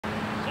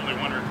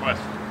only one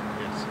request.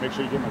 Yes. Make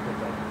sure you get my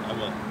picture. I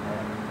will. All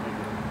right. Thank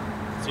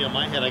you. See, on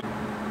my head, I...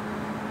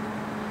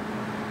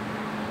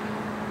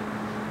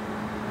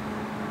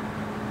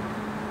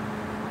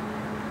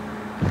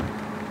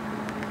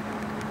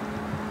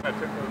 I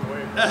took those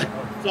away.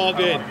 It's all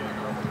good.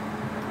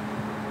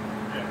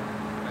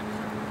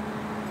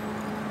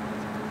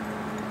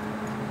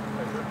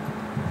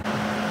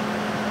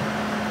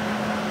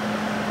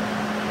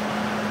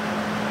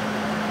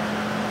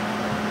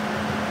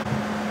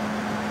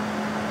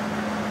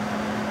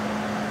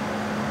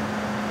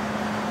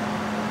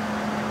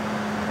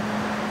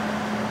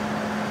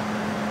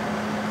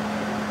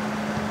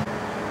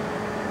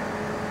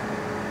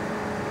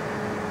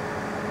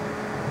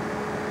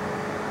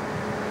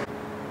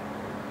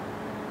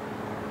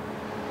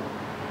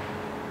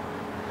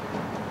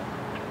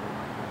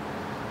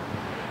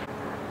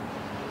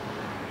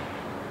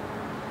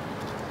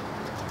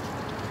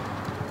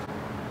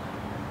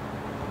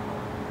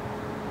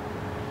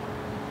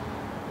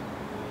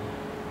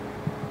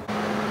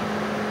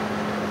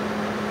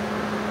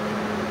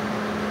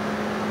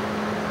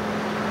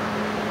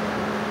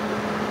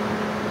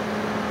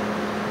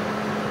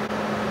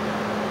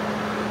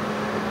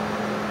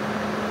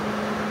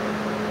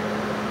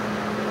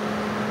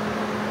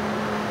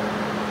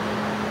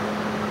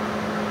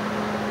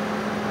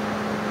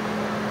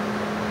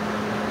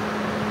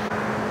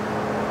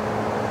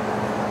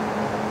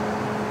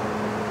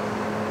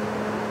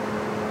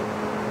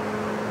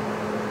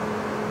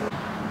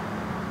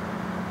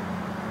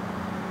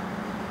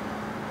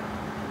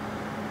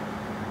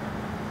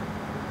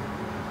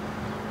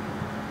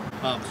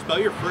 Spell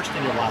your first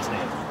and your last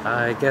name.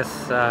 I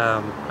guess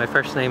my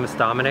first name is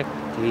Dominic,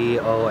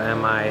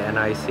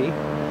 D-O-M-I-N-I-C.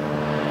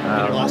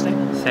 And your last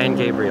name? San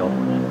Gabriel.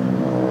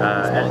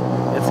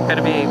 It's going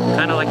to be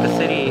kind of like the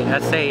city,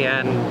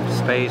 S-A-N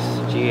space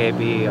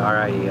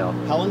G-A-B-R-I-E-L.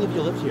 How long have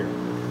you lived here?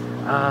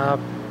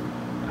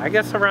 I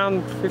guess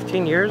around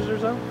 15 years or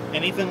so.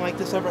 Anything like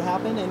this ever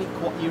happen?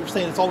 You were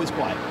saying it's always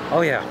quiet.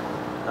 Oh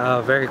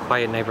yeah, very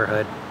quiet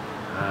neighborhood.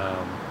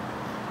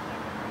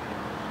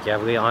 Yeah,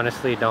 we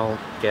honestly don't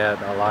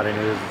get a lot of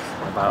news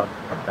about,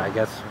 I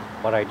guess,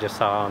 what I just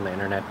saw on the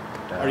internet.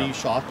 Are you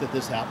shocked that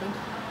this happened?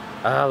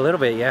 A little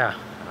bit, yeah.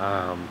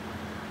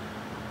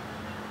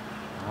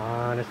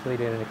 Honestly,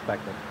 didn't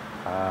expect it.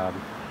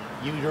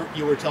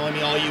 You were telling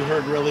me all you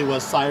heard really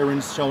was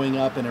sirens showing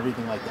up and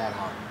everything like that,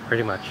 huh?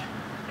 Pretty much.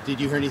 Did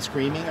you hear any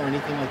screaming or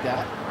anything like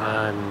that?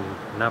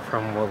 Not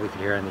from what we could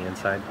hear on the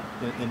inside.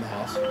 In the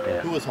house? Yeah.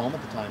 Who was home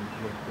at the time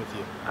with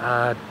you?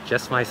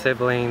 Just my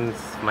siblings,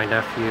 my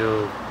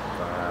nephew.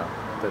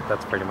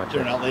 That's pretty much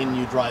They're it. not letting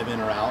you drive in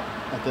or out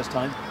at this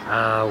time?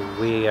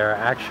 We are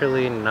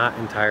actually not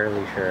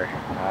entirely sure.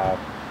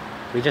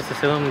 We just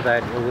assumed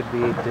that it would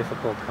be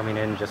difficult coming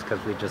in just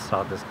because we just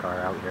saw this car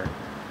out here.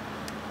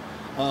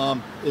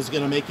 Is it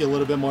going to make you a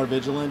little bit more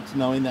vigilant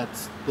knowing that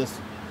this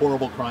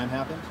horrible crime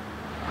happened?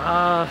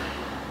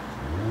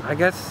 I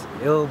guess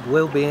it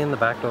will be in the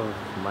back of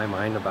my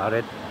mind about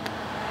it.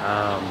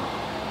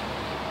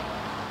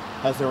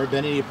 Has there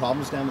been any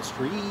problems down the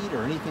street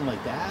or anything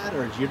like that,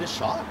 or you're just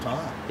shocked,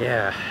 huh?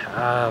 Yeah,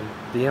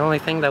 the only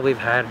thing that we've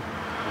had,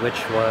 which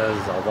was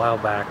a while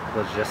back,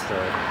 was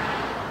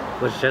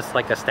just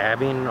like a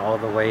stabbing all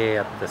the way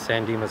at the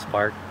San Dimas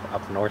Park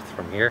up north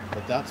from here.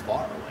 But that's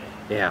far away.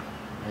 Yeah,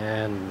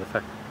 and the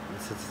fact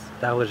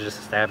that was just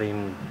a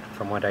stabbing,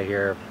 from what I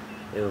hear,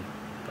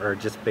 or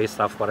just based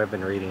off what I've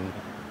been reading,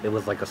 it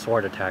was like a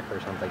sword attack or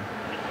something.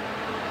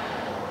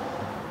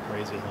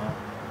 Crazy, huh?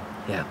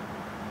 Yeah.